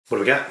What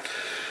do we got?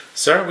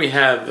 Sir, we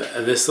have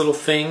this little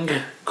thing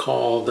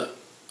called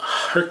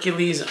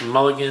Hercules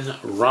Mulligan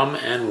Rum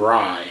and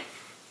Rye.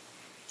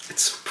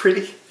 It's so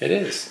pretty. It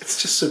is.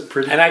 It's just so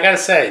pretty. And I gotta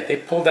say, they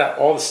pulled out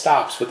all the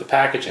stops with the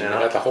packaging. Yeah.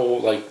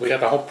 We got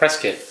the whole press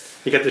kit.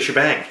 You got the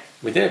shebang.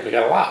 We did. We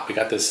got a lot. We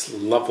got this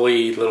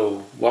lovely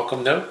little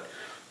welcome note.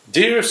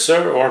 Dear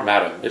Sir or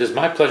Madam, it is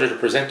my pleasure to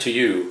present to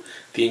you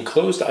the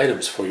enclosed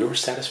items for your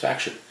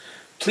satisfaction.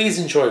 Please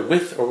enjoy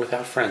with or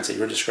without friends at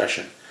your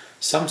discretion.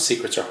 Some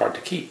secrets are hard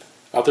to keep.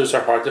 Others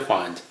are hard to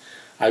find.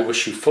 I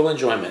wish you full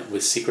enjoyment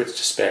with secrets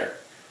to spare.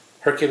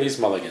 Hercules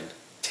Mulligan,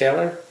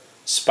 tailor,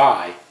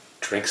 spy,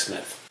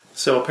 drinksmith.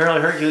 So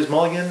apparently Hercules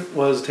Mulligan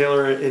was a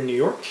tailor in New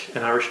York,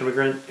 an Irish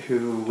immigrant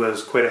who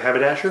was quite a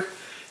haberdasher,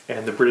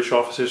 and the British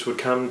officers would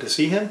come to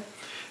see him.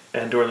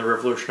 And during the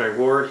Revolutionary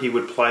War, he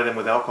would ply them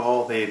with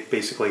alcohol. They'd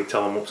basically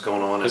tell him what was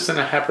going on. Isn't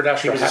a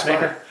haberdasher a hat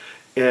maker?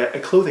 A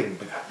clothing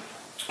guy.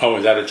 Oh,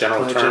 is that a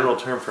general term? A general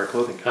term for a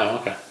clothing guy. Oh,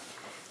 okay.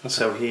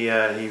 So he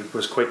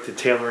was quite the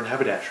tailor and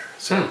haberdasher.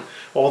 So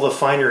all the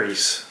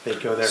fineries,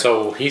 they'd go there.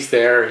 So he's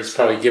there. He's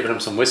probably giving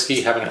them some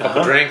whiskey, having a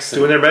couple drinks,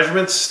 doing their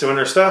measurements, doing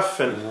their stuff,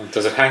 and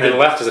does it hang to the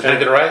left? Does it hang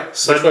to the right?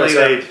 Suddenly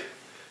they'd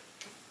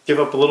give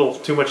up a little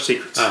too much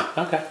secrets. Oh,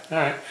 okay, all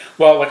right.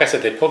 Well, like I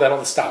said, they pulled out all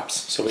the stops.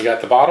 So we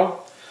got the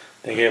bottle.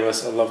 They gave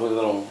us a lovely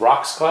little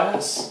rocks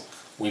glass.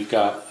 We've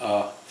got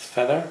a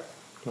feather.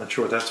 I'm not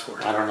sure what that's for.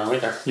 I don't know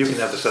either. You can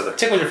have the feather.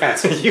 Tickle your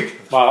fancy.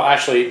 Well,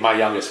 actually, my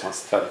youngest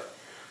wants the feather.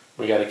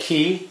 We got a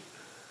key.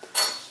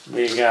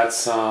 We got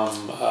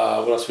some,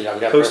 what else we got?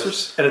 We got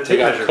coasters and a tape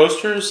measure.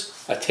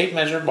 Coasters, a tape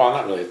measure. Well,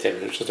 not really a tape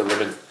measure, it's just a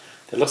ribbon.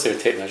 It looks like a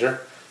tape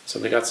measure. So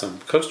we got some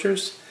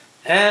coasters.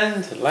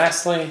 And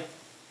lastly,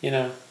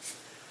 pair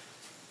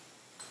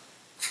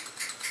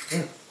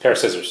of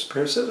scissors.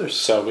 Pair of scissors.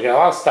 So we got a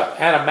lot of stuff.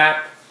 And a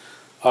map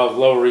of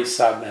Lower East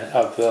Side,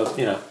 of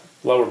the,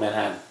 Lower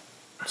Manhattan.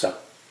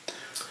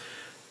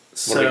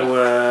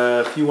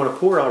 So if you want to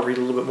pour, I'll read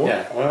a little bit more.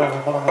 Yeah. Hold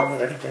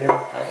on.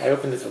 I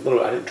opened it a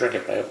little. I didn't drink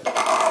it, but I opened it.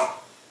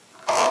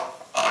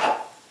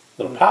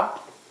 Little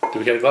pop. Do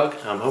we get a glug?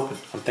 I'm hoping.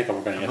 I'm thinking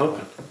we're going to get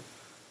hoping.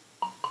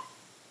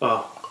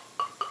 Oh.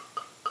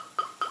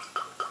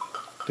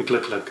 The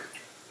glug glug.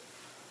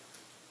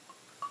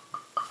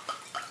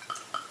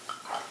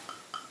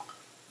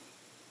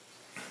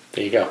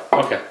 There you go.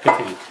 Okay,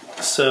 continue.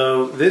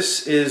 So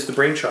this is the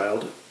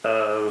brainchild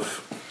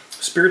of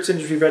spirits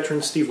industry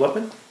veteran Steve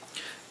Lovin,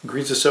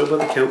 Green Soba,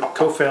 the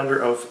co-founder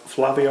of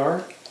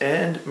Flaviar,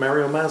 and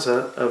Mario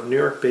Mazza of New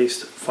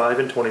York-based 5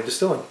 and 20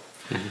 Distilling.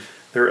 Mm-hmm.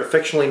 They're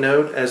affectionately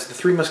known as the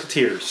Three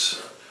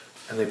Musketeers,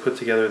 and they put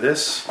together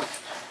this,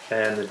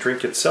 and the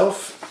drink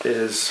itself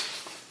is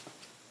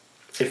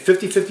a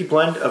 50-50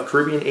 blend of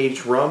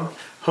Caribbean-aged rum,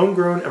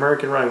 homegrown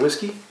American rye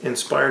whiskey,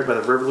 inspired by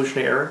the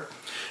Revolutionary era.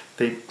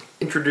 They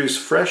introduce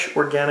fresh,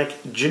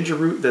 organic ginger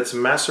root that's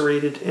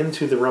macerated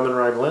into the rum and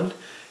rye blend,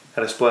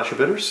 add a splash of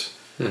bitters,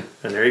 and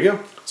there you go.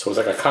 So it's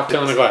like a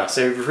cocktail in a glass.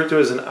 They refer to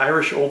it as an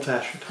Irish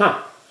old-fashioned.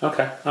 Huh.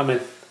 Okay. I'm in.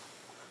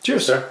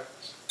 Cheers, sir.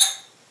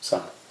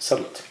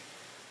 Salute.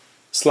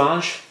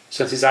 Slange,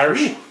 since he's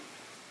Irish. Ooh.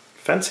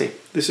 Fancy.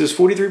 This is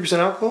 43%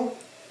 alcohol,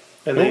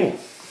 and it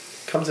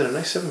comes in a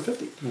nice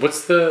 750.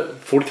 What's the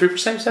 43%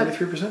 you said?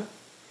 43%.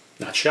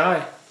 Not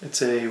shy.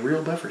 It's a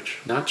real beverage.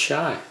 Not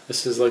shy.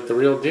 This is like the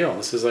real deal.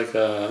 This is like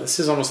this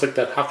is almost like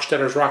that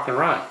Hochstetter's Rock and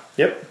Rye.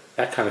 Yep.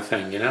 That kind of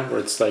thing, where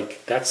it's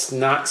like, that's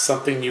not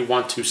something you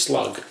want to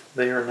slug.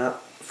 They are not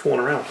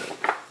fooling around with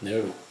it.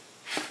 No.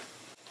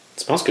 It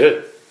smells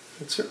good.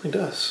 It certainly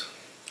does.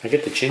 I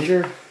get the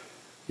ginger,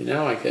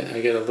 I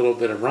get a little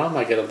bit of rum,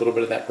 I get a little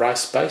bit of that rye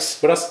spice.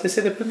 What else did they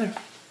say they put in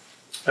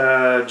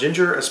there?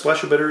 Ginger, a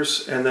splash of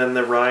bitters, and then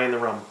the rye and the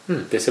rum.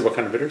 They said what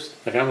kind of bitters?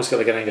 Like I almost got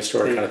like an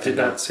Angostura kind of thing.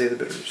 They did not say the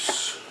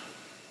bitters.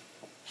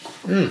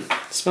 It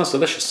smells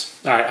delicious.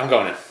 All right, I'm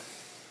going in.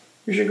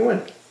 You should go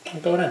in.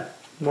 I'm going in.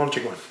 Why don't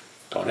you go in?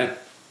 Going in.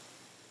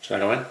 Should I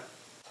go in?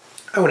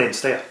 I went in.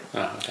 Stay out.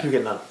 Oh, okay. You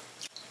get none.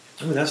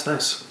 Ooh, that's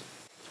nice.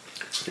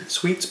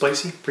 Sweet,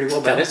 spicy, pretty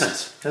well balanced.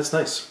 That is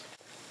nice.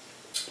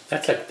 That's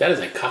nice. That is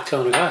a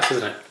cocktail in a glass,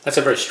 isn't it? That's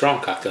a very strong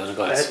cocktail in a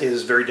glass. That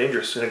is very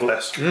dangerous in a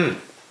glass.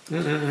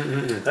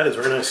 That is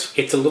very nice.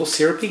 It's a little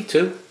syrupy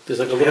too. There's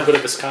like a little bit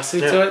of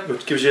viscosity to it,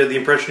 which gives you the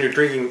impression you're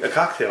drinking a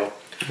cocktail.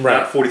 Right.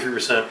 Not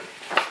 43%.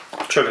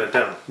 Chugging it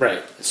down.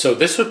 Right. So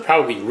this would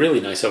probably be really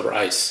nice over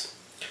ice.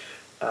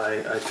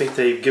 I think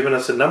they've given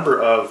us a number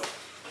of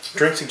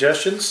drink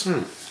suggestions.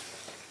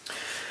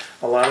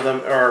 A lot of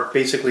them are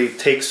basically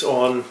takes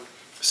on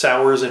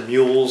sours and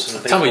mules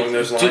and things along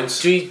those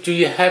lines. Do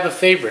you have a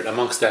favorite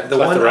amongst that? The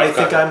one I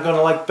think I'm going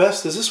to like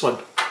best is this one.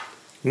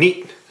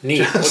 Neat.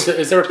 Neat.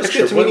 Is there a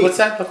picture? What's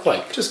that look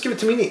like? Just give it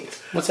to me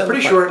neat. What's that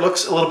Pretty look sure like? it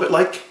looks a little bit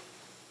like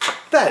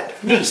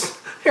that. Neat.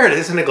 Here it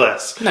is in a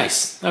glass.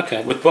 Nice.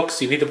 Okay. With books?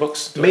 Do you need the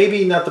books?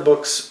 Maybe not the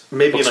books.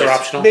 Maybe books are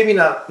optional. Maybe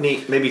not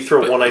neat. Maybe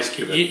throw one ice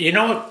cube in. You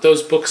know what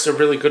those books are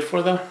really good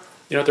for, though?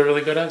 You know what they're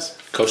really good as?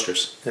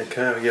 Coasters.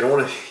 Okay. You don't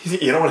want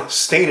to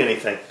stain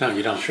anything. No,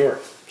 you don't. Sure.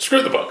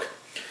 Screw the book.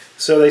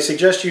 So they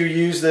suggest you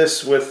use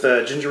this with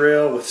ginger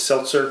ale, with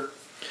seltzer,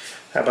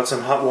 How about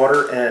some hot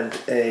water and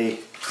a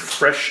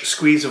fresh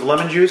squeeze of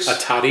lemon juice? A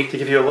toddy. To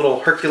give you a little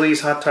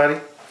Hercules hot toddy.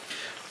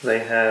 They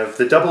have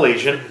the double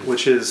agent,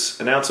 which is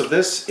an ounce of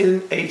this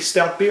in a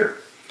stout beer,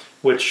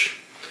 which,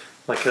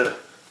 like a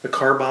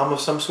car bomb of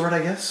some sort,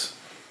 I guess.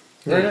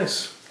 Very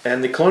nice.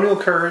 And the Colonial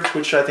Courage,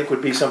 which I think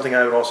would be something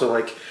I would also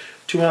like.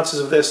 2 ounces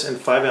of this and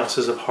 5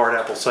 ounces of hard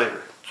apple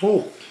cider.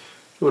 Oh,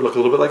 it would look a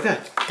little bit like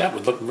that. That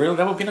would look real.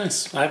 That would be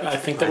nice. I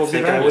think that would be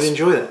I would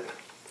enjoy that.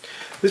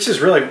 This is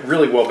really,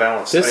 really well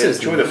balanced. I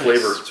enjoy the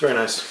flavor. It's very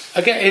nice.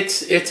 Again,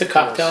 it's a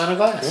cocktail in a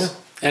glass,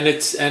 and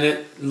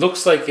it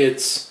looks like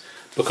it's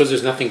because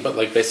there's nothing but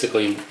like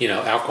basically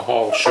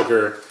alcohol,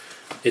 sugar.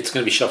 It's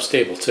going to be shelf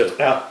stable too.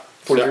 Yeah,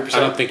 43%. So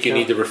I don't think you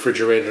need to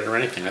refrigerate it or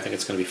anything. I think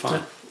it's going to be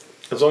fine.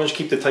 As long as you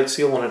keep the tight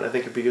seal on it, I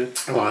think it'd be good.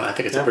 Well, I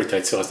think it's a pretty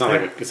tight seal. It's not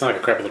like a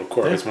crappy little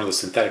cork. It's one of those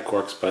synthetic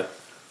corks, but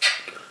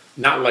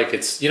not like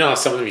it's how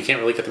some of them you can't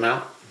really get them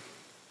out.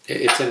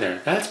 It's in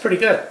there. That's pretty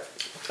good.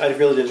 I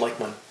really didn't like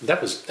mine.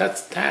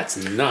 That's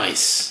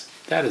nice.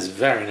 That is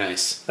very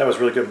nice. That was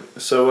really good.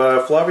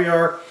 So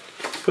Flaviar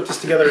put this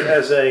together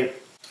as a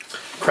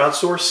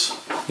crowdsource.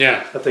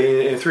 Yeah.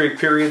 In a 3-week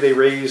period, they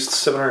raised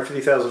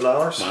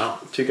 $750,000 wow.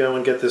 to go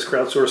and get this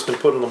crowdsourced and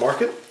put on the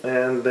market.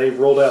 And they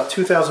rolled out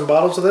 2,000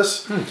 bottles of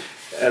this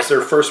as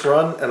their first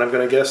run. And I'm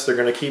going to guess they're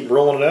going to keep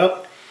rolling it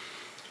out.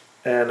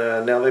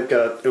 And now they've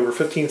got over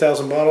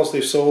 15,000 bottles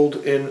they've sold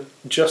in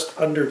just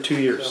under 2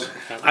 years.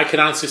 I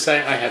can honestly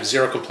say I have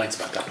zero complaints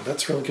about that.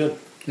 That's really good.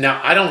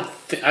 Now,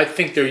 I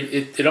think they're.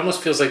 It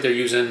almost feels like they're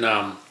using.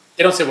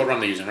 They don't say what rum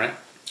they're using, right?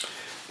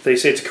 They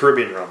say it's a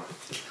Caribbean rum,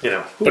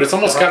 But it's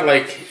almost got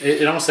like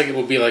it almost like it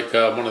would be like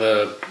one of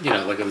the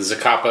like the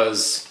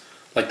Zaccapas,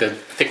 like the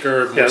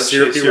thicker, more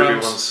syrupy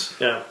rums. Ones.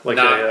 Yeah, like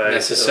not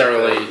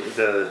necessarily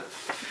the.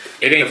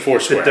 It ain't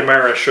Foursquare. The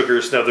Demerara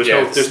sugars. No,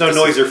 there's no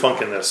noise or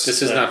funk in this.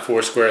 This is not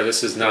Foursquare.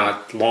 This is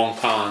not Long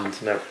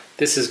Pond. No.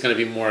 This is going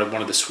to be more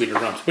one of the sweeter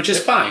rums, which is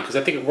fine because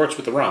I think it works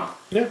with the rum.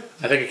 Yeah.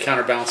 I think it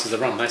counterbalances the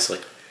rum nicely.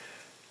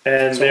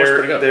 And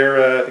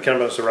they're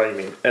counterbalance the rye, you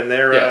mean? And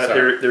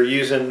they're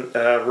using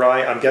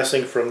rye. I'm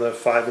guessing from the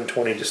 5 and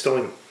 20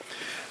 distilling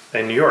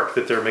in New York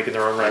that they're making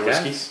their own rye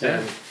whiskey. Yeah.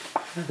 And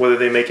whether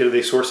they make it or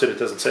they source it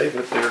doesn't say,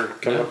 but they're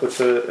coming up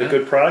with a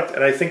good product.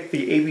 And I think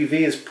the ABV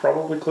is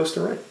probably close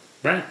to right.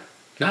 Right.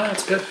 No,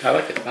 that's good. I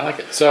like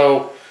it.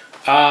 So,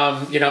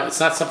 it's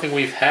not something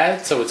we've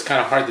had, so it's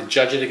kind of hard to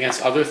judge it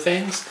against other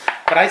things.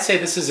 But I'd say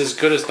this is as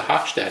good as the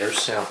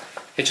Hochstädters. Yeah.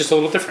 It's just a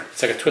little different.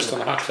 It's like a twist on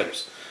the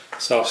Hochstädters.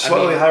 So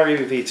slightly higher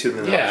ABV too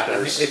than the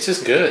Hochstädters. It's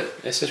just good.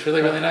 It's just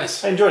really, really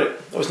nice. I enjoyed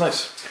it. It was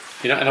nice.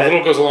 And a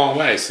little goes a long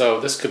way. So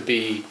this could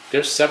be.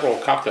 There's several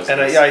cocktails.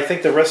 And I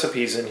think the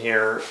recipes in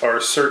here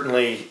are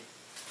certainly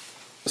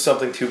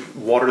something to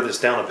water this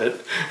down a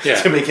bit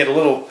to make it a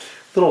little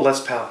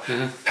less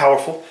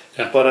powerful.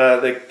 Yeah.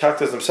 But the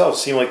cocktails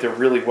themselves seem like they're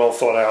really well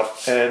thought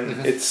out,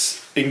 and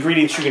it's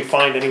ingredients you can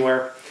find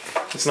anywhere.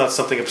 It's not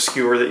something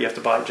obscure that you have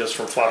to buy just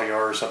from Flaviar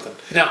or something.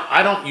 Now,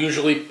 I don't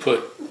usually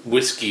put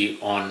whiskey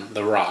on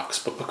the rocks,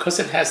 but because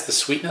it has the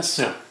sweetness,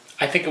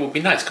 I think it would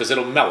be nice because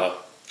it'll mellow.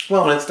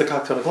 Well, and it's the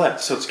cocktail in a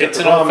glass, so it's got it's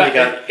the an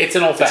rum. It's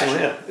an old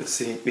fashioned. It's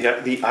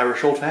the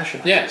Irish old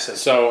fashioned. Yeah.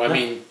 So I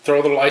mean,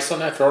 throw a little ice on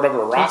there, throw it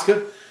over a rock. That's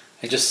good.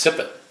 And just sip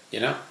it.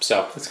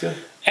 So that's good.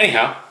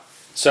 Anyhow,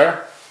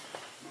 sir,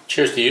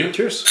 cheers to you.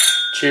 Cheers.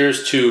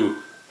 Cheers to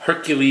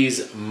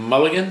Hercules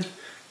Mulligan,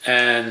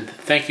 and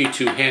thank you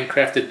to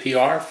Handcrafted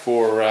PR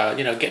for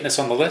getting us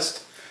on the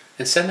list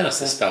and sending us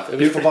this stuff. It was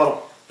beautiful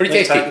bottle. Pretty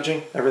tasty.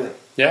 Packaging, everything.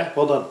 Yeah.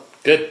 Well done.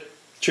 Good.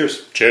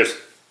 Cheers. Cheers.